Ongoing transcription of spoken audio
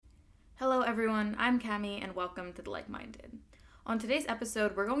Hello everyone, I'm Cami and welcome to The Like-Minded. On today's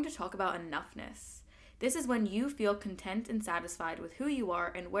episode, we're going to talk about enoughness. This is when you feel content and satisfied with who you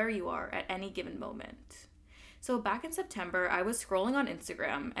are and where you are at any given moment. So back in September, I was scrolling on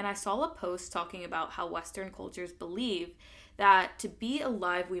Instagram and I saw a post talking about how Western cultures believe that to be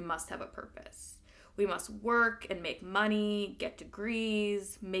alive, we must have a purpose. We must work and make money, get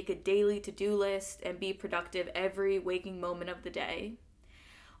degrees, make a daily to-do list, and be productive every waking moment of the day.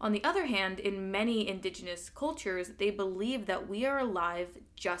 On the other hand, in many indigenous cultures, they believe that we are alive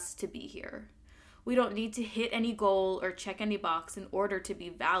just to be here. We don't need to hit any goal or check any box in order to be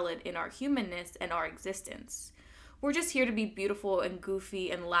valid in our humanness and our existence. We're just here to be beautiful and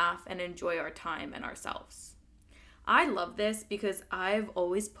goofy and laugh and enjoy our time and ourselves. I love this because I've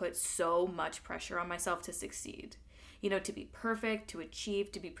always put so much pressure on myself to succeed. To be perfect, to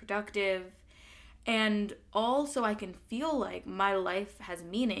achieve, to be productive. And all so I can feel like my life has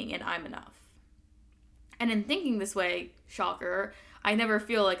meaning and I'm enough. And in thinking this way, shocker, I never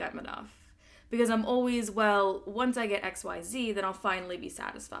feel like I'm enough. Because I'm always, once I get XYZ, then I'll finally be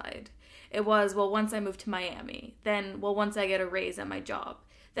satisfied. It was, once I move to Miami. Then, once I get a raise at my job.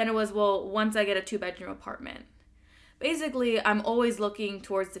 Then it was, once I get a 2-bedroom apartment. Basically, I'm always looking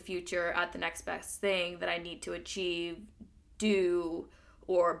towards the future at the next best thing that I need to achieve, do,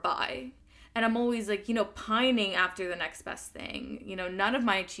 or buy. And I'm always pining after the next best thing. None of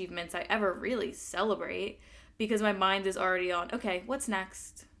my achievements I ever really celebrate because my mind is already on, okay, what's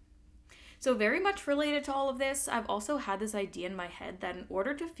next? So very much related to all of this, I've also had this idea in my head that in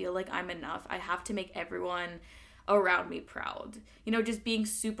order to feel like I'm enough, I have to make everyone around me proud. Just being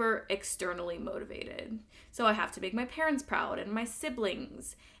super externally motivated. So I have to make my parents proud and my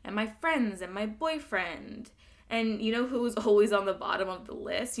siblings and my friends and my boyfriend. And who's always on the bottom of the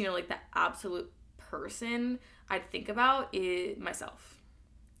list, the absolute person I'd think about is myself.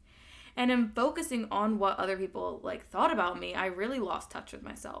 And in focusing on what other people thought about me, I really lost touch with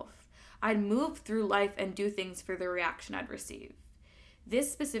myself. I'd move through life and do things for the reaction I'd receive.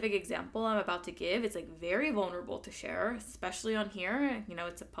 This specific example I'm about to give is very vulnerable to share, especially on here.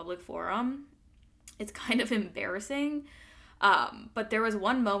 It's a public forum. It's kind of embarrassing. But there was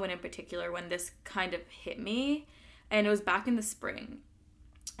one moment in particular when this kind of hit me, and it was back in the spring.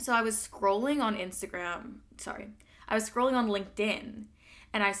 So I was scrolling on LinkedIn,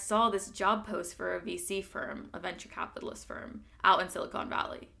 and I saw this job post for a VC firm, a venture capitalist firm, out in Silicon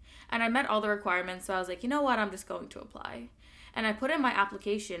Valley. And I met all the requirements, so I was like, you know what, I'm just going to apply. And I put in my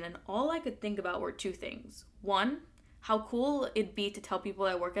application, and all I could think about were two things. One, how cool it'd be to tell people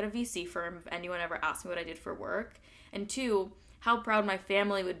I work at a VC firm if anyone ever asked me what I did for work. And two, how proud my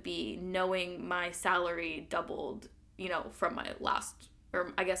family would be knowing my salary doubled, from my last,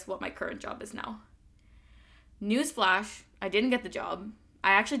 or I guess what my current job is now. Newsflash, I didn't get the job.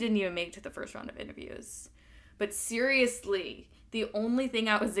 I actually didn't even make it to the first round of interviews. But seriously, the only thing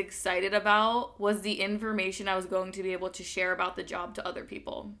I was excited about was the information I was going to be able to share about the job to other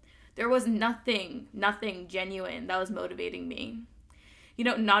people. There was nothing genuine that was motivating me.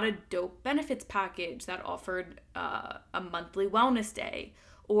 Not a dope benefits package that offered a monthly wellness day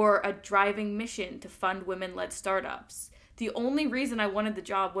or a driving mission to fund women-led startups. The only reason I wanted the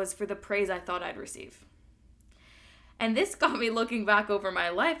job was for the praise I thought I'd receive. And this got me looking back over my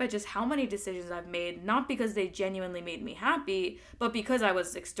life at just how many decisions I've made, not because they genuinely made me happy, but because I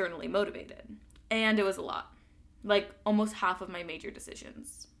was externally motivated. And it was a lot. Almost half of my major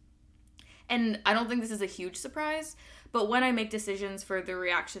decisions. And I don't think this is a huge surprise, but when I make decisions for the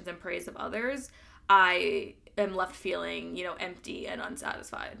reactions and praise of others, I am left feeling, empty and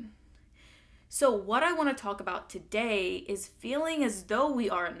unsatisfied. So what I want to talk about today is feeling as though we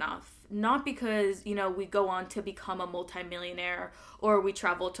are enough, not because, we go on to become a multimillionaire or we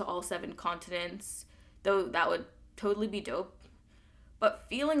travel to all 7 continents, though that would totally be dope, but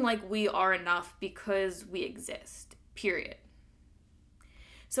feeling like we are enough because we exist, period.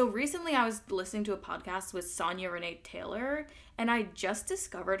 So recently I was listening to a podcast with Sonia Renee Taylor, and I just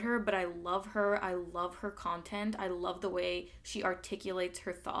discovered her, but I love her. I love her content. I love the way she articulates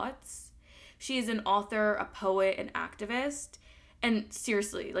her thoughts. She is an author, a poet, an activist, and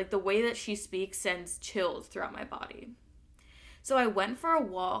seriously, the way that she speaks sends chills throughout my body. So I went for a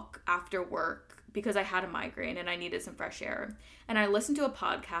walk after work because I had a migraine and I needed some fresh air, and I listened to a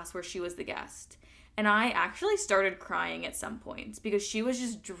podcast where she was the guest. And I actually started crying at some points because she was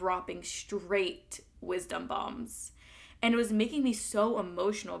just dropping straight wisdom bombs. And it was making me so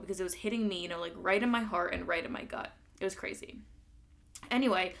emotional because it was hitting me, right in my heart and right in my gut. It was crazy.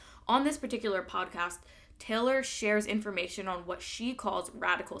 Anyway, on this particular podcast, Taylor shares information on what she calls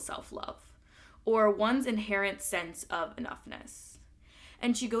radical self-love, or one's inherent sense of enoughness.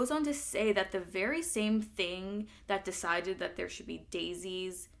 And she goes on to say that the very same thing that decided that there should be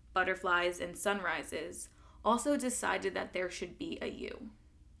daisies, butterflies, and sunrises also decided that there should be a you.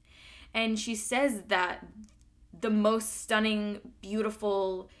 And she says that the most stunning,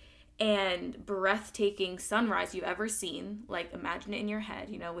 beautiful, and breathtaking sunrise you've ever seen, like imagine it in your head,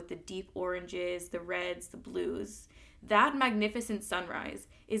 with the deep oranges, the reds, the blues, that magnificent sunrise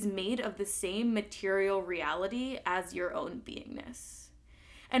is made of the same material reality as your own beingness.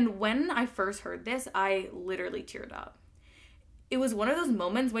 And when I first heard this, I literally teared up. It was one of those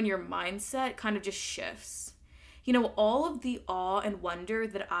moments when your mindset kind of just shifts. All of the awe and wonder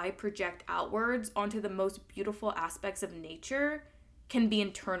that I project outwards onto the most beautiful aspects of nature can be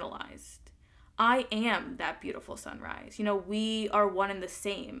internalized. I am that beautiful sunrise. We are one and the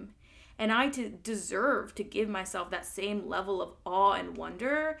same. And I deserve to give myself that same level of awe and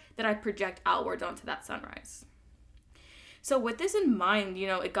wonder that I project outwards onto that sunrise. So with this in mind,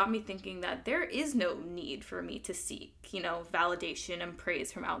 it got me thinking that there is no need for me to seek, validation and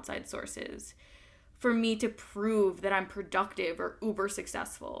praise from outside sources, for me to prove that I'm productive or uber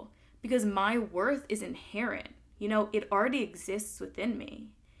successful, because my worth is inherent. It already exists within me.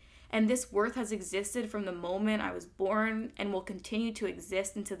 And this worth has existed from the moment I was born and will continue to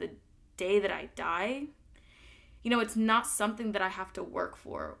exist until the day that I die. It's not something that I have to work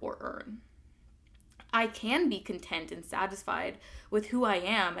for or earn. I can be content and satisfied with who I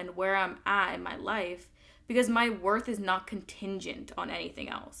am and where I'm at in my life because my worth is not contingent on anything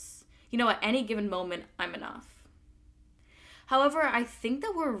else. At any given moment, I'm enough. However, I think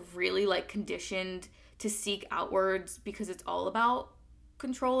that we're really conditioned to seek outwards because it's all about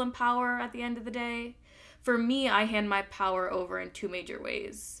control and power at the end of the day. For me, I hand my power over in two major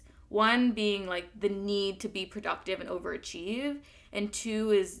ways. One being the need to be productive and overachieve, and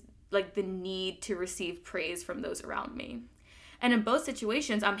two is the need to receive praise from those around me. And in both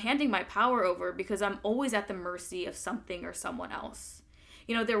situations, I'm handing my power over because I'm always at the mercy of something or someone else.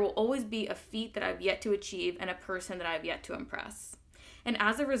 There will always be a feat that I've yet to achieve and a person that I've yet to impress. And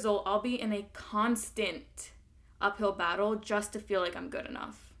as a result, I'll be in a constant uphill battle just to feel like I'm good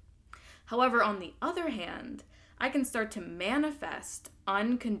enough. However, on the other hand, I can start to manifest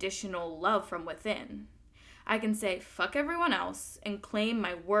unconditional love from within. I can say, fuck everyone else, and claim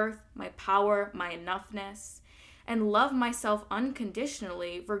my worth, my power, my enoughness, and love myself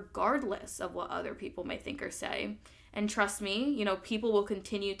unconditionally regardless of what other people may think or say. And trust me, people will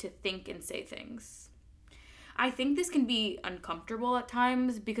continue to think and say things. I think this can be uncomfortable at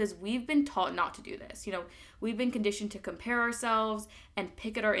times because we've been taught not to do this. We've been conditioned to compare ourselves and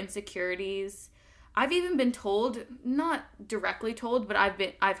pick at our insecurities. I've even been told, not directly told, but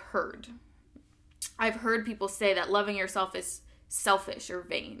I've heard people say that loving yourself is selfish or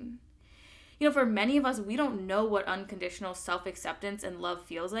vain. For many of us, we don't know what unconditional self-acceptance and love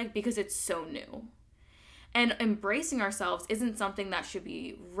feels like because it's so new. And embracing ourselves isn't something that should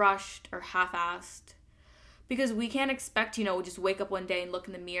be rushed or half-assed. Because we can't expect, just wake up one day and look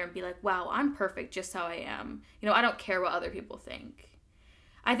in the mirror and be like, wow, I'm perfect just how I am. I don't care what other people think.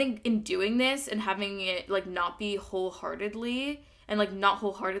 I think in doing this and having it not be wholeheartedly and not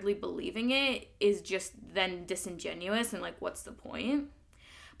wholeheartedly believing it is just then disingenuous and what's the point?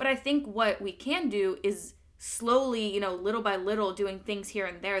 But I think what we can do is slowly, little by little doing things here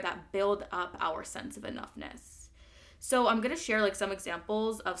and there that build up our sense of enoughness. So I'm going to share some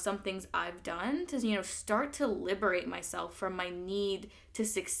examples of some things I've done to, start to liberate myself from my need to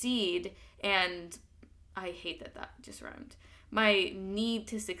succeed. And I hate that just rhymed. My need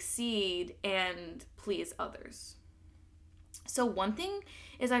to succeed and please others. So one thing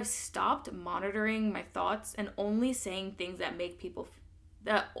is I've stopped monitoring my thoughts and only saying things that make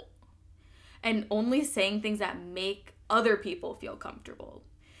other people feel comfortable.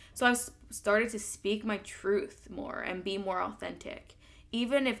 So I've started to speak my truth more and be more authentic,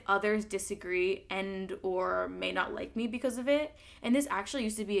 even if others disagree and or may not like me because of it. And this actually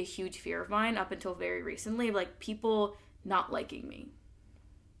used to be a huge fear of mine up until very recently, of people not liking me.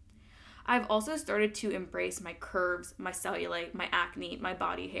 I've also started to embrace my curves, my cellulite, my acne, my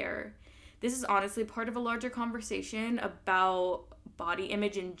body hair. This is honestly part of a larger conversation about body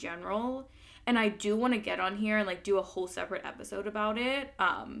image in general. And I do want to get on here and do a whole separate episode about it.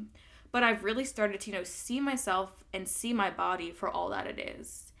 But I've really started to, see myself and see my body for all that it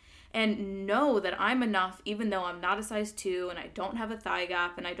is. And know that I'm enough even though I'm not a size 2 and I don't have a thigh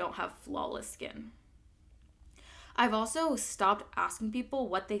gap and I don't have flawless skin. I've also stopped asking people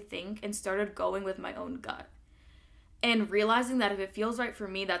what they think and started going with my own gut. And realizing that if it feels right for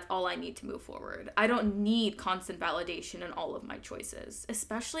me, that's all I need to move forward. I don't need constant validation in all of my choices,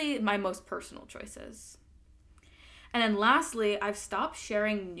 especially my most personal choices. And then lastly, I've stopped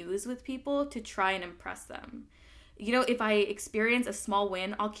sharing news with people to try and impress them. If I experience a small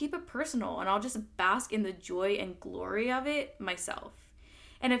win, I'll keep it personal and I'll just bask in the joy and glory of it myself.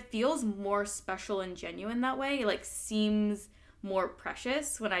 And it feels more special and genuine that way. It like seems more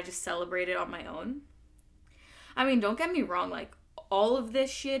precious when I just celebrate it on my own. I mean, don't get me wrong, like all of this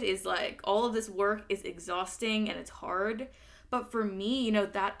shit is like, all of this work is exhausting and it's hard. But for me,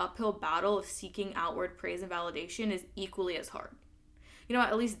 that uphill battle of seeking outward praise and validation is equally as hard.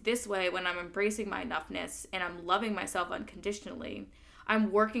 At least this way, when I'm embracing my enoughness and I'm loving myself unconditionally,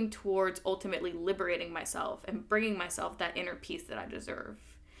 I'm working towards ultimately liberating myself and bringing myself that inner peace that I deserve.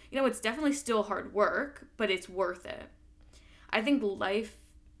 It's definitely still hard work, but it's worth it. I think life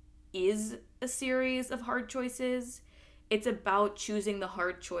is a series of hard choices. It's about choosing the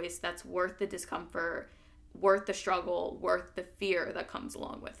hard choice that's worth the discomfort, worth the struggle, worth the fear that comes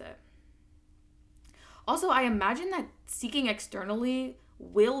along with it. Also, I imagine that seeking externally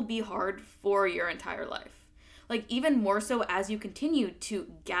will be hard for your entire life. Like even more so as you continue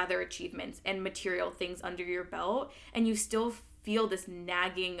to gather achievements and material things under your belt, and you still feel this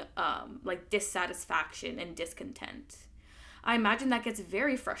nagging dissatisfaction and discontent. I imagine that gets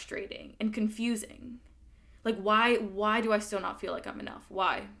very frustrating and confusing. Like why do I still not feel like I'm enough?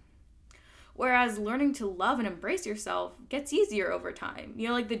 Why? Whereas learning to love and embrace yourself gets easier over time.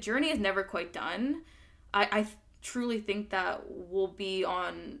 The journey is never quite done. I truly think that we'll be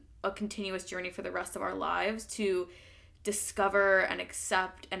on a continuous journey for the rest of our lives to discover and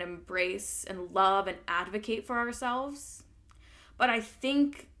accept and embrace and love and advocate for ourselves. But I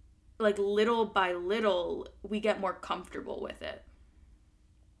think like little by little, we get more comfortable with it.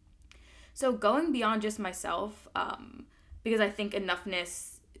 So going beyond just myself, because I think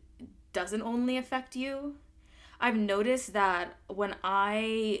enoughness doesn't only affect you, I've noticed that when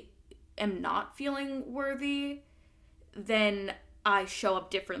I am not feeling worthy, then I show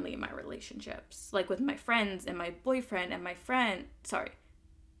up differently in my relationships. Like with my friends and my boyfriend and sorry,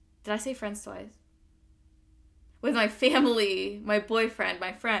 did I say friends twice? With my family, my boyfriend,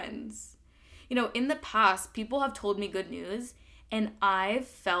 my friends. In the past, people have told me good news and I've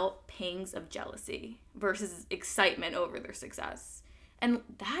felt pangs of jealousy versus excitement over their success. And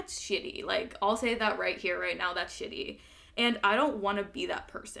that's shitty. Like, I'll say that right here, right now, that's shitty. And I don't want to be that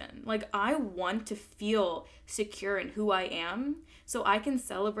person. Like, I want to feel secure in who I am so I can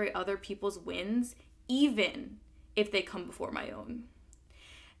celebrate other people's wins, even if they come before my own.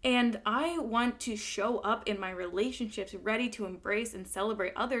 And I want to show up in my relationships ready to embrace and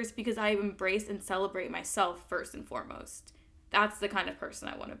celebrate others because I embrace and celebrate myself first and foremost. That's the kind of person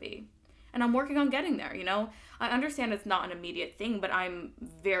I want to be. And I'm working on getting there, I understand it's not an immediate thing, but I'm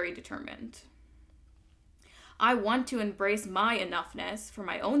very determined. I want to embrace my enoughness for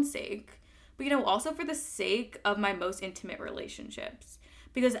my own sake, but also for the sake of my most intimate relationships.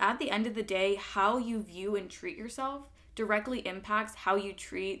 Because at the end of the day, how you view and treat yourself directly impacts how you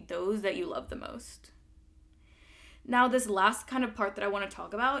treat those that you love the most. Now, this last kind of part that I want to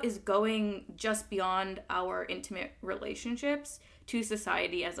talk about is going just beyond our intimate relationships to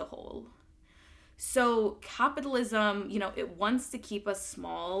society as a whole. So capitalism, it wants to keep us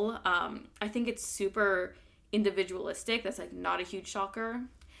small. I think it's super individualistic. That's like not a huge shocker.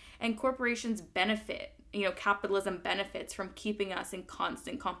 And corporations benefit, capitalism benefits from keeping us in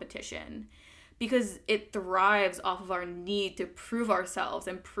constant competition because it thrives off of our need to prove ourselves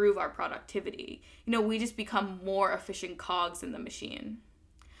and prove our productivity. We just become more efficient cogs in the machine.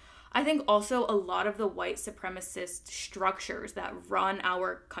 I think also a lot of the white supremacist structures that run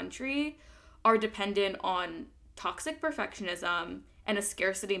our country are dependent on toxic perfectionism and a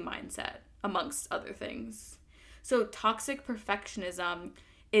scarcity mindset, amongst other things. So toxic perfectionism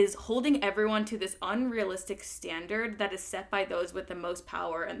is holding everyone to this unrealistic standard that is set by those with the most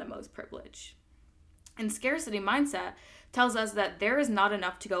power and the most privilege. And scarcity mindset tells us that there is not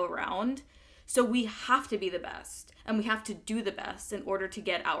enough to go around, so we have to be the best, and we have to do the best in order to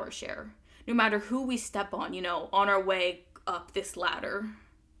get our share, no matter who we step on, on our way up this ladder.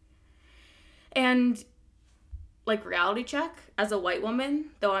 And like reality check, as a white woman,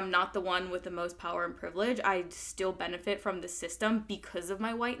 though I'm not the one with the most power and privilege, I still benefit from the system because of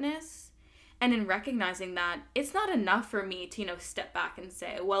my whiteness. And in recognizing that, it's not enough for me to, step back and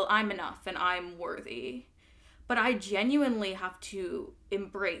say, well, I'm enough and I'm worthy. But I genuinely have to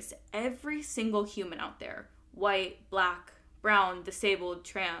embrace every single human out there, white, black, brown, disabled,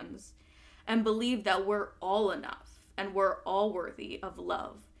 trans, and believe that we're all enough and we're all worthy of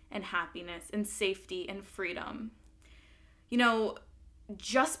love and happiness and safety and freedom.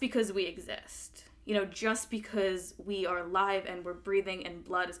 Just because we exist, just because we are alive and we're breathing and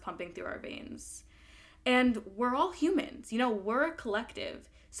blood is pumping through our veins. And we're all humans, we're a collective.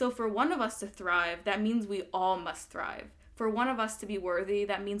 So for one of us to thrive, that means we all must thrive. For one of us to be worthy,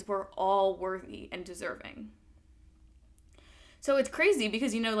 that means we're all worthy and deserving. So it's crazy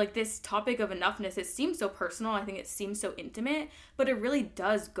because, like this topic of enoughness, it seems so personal. I think it seems so intimate, but it really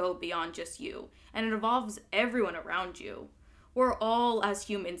does go beyond just you. And it involves everyone around you. We're all, as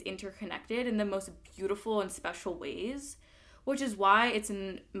humans, interconnected in the most beautiful and special ways, which is why it's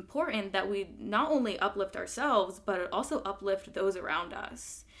important that we not only uplift ourselves, but also uplift those around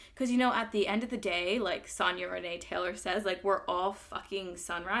us. Because, at the end of the day, like Sonia Renee Taylor says, like, we're all fucking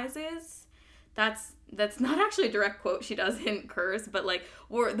sunrises. That's not actually a direct quote. She doesn't curse, but like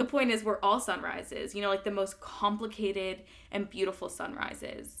the point is we're all sunrises, like the most complicated and beautiful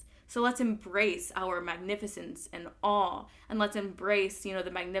sunrises. So let's embrace our magnificence and awe, and let's embrace,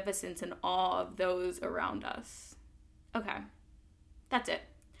 the magnificence and awe of those around us. Okay. That's it.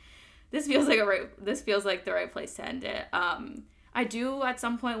 This feels like the right place to end it. I do at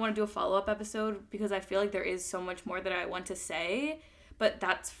some point want to do a follow-up episode because I feel like there is so much more that I want to say, but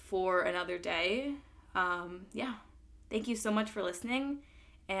that's for another day. Yeah. Thank you so much for listening,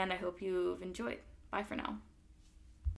 and I hope you've enjoyed. Bye for now.